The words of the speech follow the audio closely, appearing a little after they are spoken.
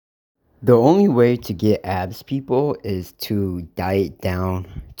The only way to get abs, people, is to diet down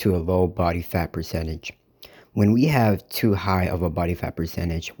to a low body fat percentage. When we have too high of a body fat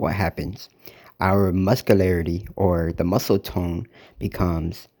percentage, what happens? Our muscularity or the muscle tone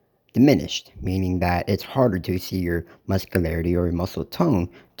becomes diminished, meaning that it's harder to see your muscularity or your muscle tone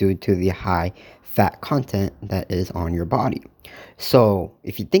due to the high fat content that is on your body. So,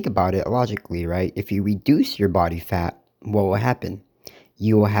 if you think about it logically, right, if you reduce your body fat, what will happen?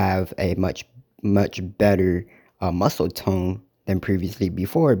 You will have a much better muscle tone than previously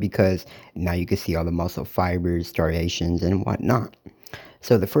before because now you can see all the muscle fibers, striations, and whatnot.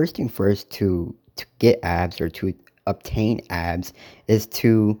 So the first thing first to get abs or to obtain abs is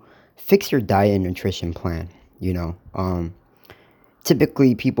to fix your diet and nutrition plan. You know,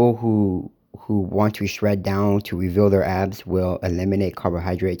 typically people who want to shred down to reveal their abs will eliminate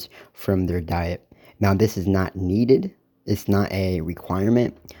carbohydrates from their diet. Now, this is not needed. It's not a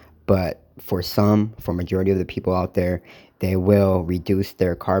requirement, but for majority of the people out there, they will reduce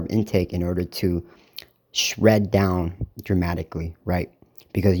their carb intake in order to shred down dramatically, right?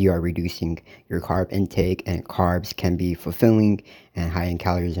 Because you are reducing your carb intake, and carbs can be fulfilling and high in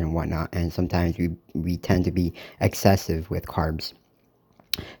calories and whatnot. And sometimes we tend to be excessive with carbs.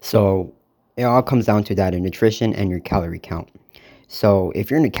 So it all comes down to that in nutrition and your calorie count. So if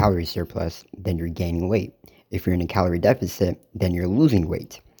you're in a calorie surplus, then you're gaining weight. If you're in a calorie deficit, then you're losing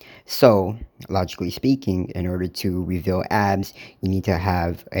weight. So, logically speaking, in order to reveal abs, you need to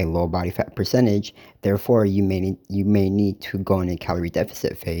have a low body fat percentage. Therefore, you may need to go in a calorie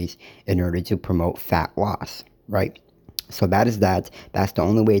deficit phase in order to promote fat loss, right? So that is that. That's the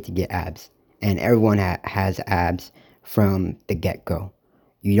only way to get abs, and everyone has abs from the get go.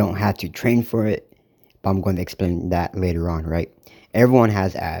 You don't have to train for it, but I'm going to explain that later on, right? Everyone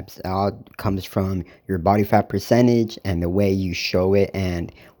has abs. It all comes from your body fat percentage and the way you show it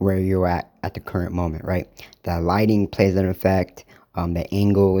and where you're at the current moment, right? The lighting plays an effect. The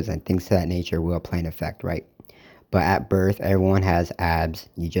angles and things of that nature will play an effect, right? But at birth, everyone has abs.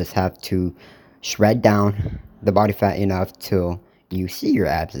 You just have to shred down the body fat enough till you see your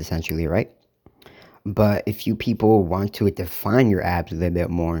abs, essentially, right? But if you people want to define your abs a little bit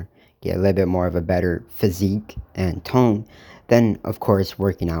more, get a little bit more of a better physique and tone, then of course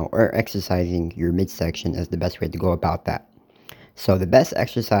working out or exercising your midsection is the best way to go about that. So the best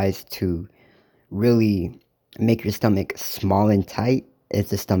exercise to really make your stomach small and tight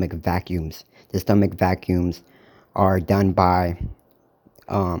is the stomach vacuums. The stomach vacuums are done by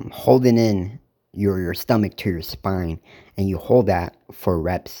holding in your stomach to your spine, and you hold that for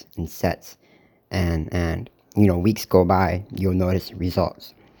reps and sets, and weeks go by, you'll notice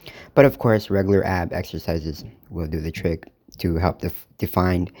results. But of course, regular ab exercises will do the trick to help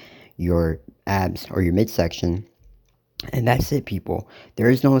define your abs or your midsection. And that's it, people. There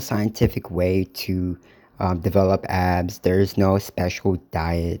is no scientific way to develop abs. There is no special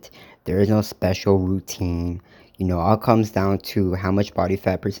diet. There is no special routine. All comes down to how much body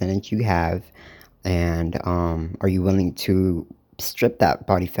fat percentage you have, and are you willing to strip that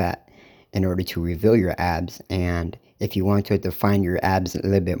body fat in order to reveal your abs? And if you want to define your abs a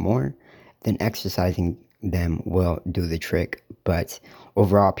little bit more, then exercising them will do the trick. But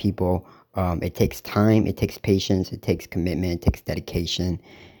overall, people, it takes time, it takes patience, it takes commitment, it takes dedication.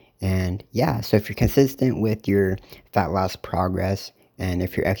 And yeah, so if you're consistent with your fat loss progress, and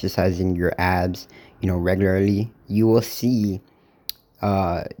if you're exercising your abs, regularly, you will see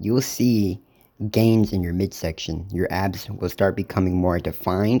gains in your midsection. Your abs will start becoming more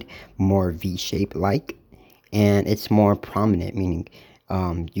defined, more V-shaped like, and it's more prominent, meaning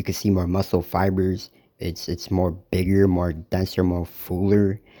you can see more muscle fibers. It's more bigger, more denser, more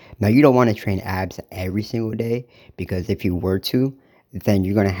fuller. Now you don't want to train abs every single day, because if you were to, then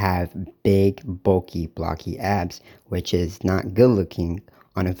you're gonna have big, bulky, blocky abs, which is not good looking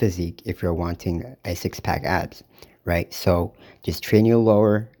on a physique if you're wanting a six-pack abs, right? So just train your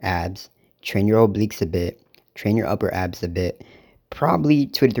lower abs, train your obliques a bit, train your upper abs a bit, probably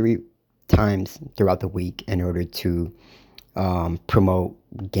 2 to 3 times throughout the week in order to promote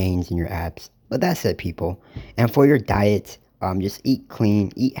gains in your abs. But that's it, people. And for your diet, just eat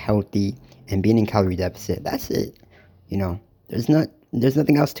clean, eat healthy, and being in calorie deficit. That's it. You know, there's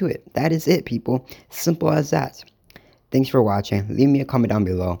nothing else to it. That is it, people. Simple as that. Thanks for watching. Leave me a comment down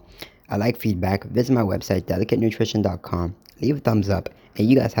below. I like feedback. Visit my website, delicatenutrition.com. Leave a thumbs up, and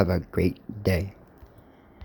you guys have a great day.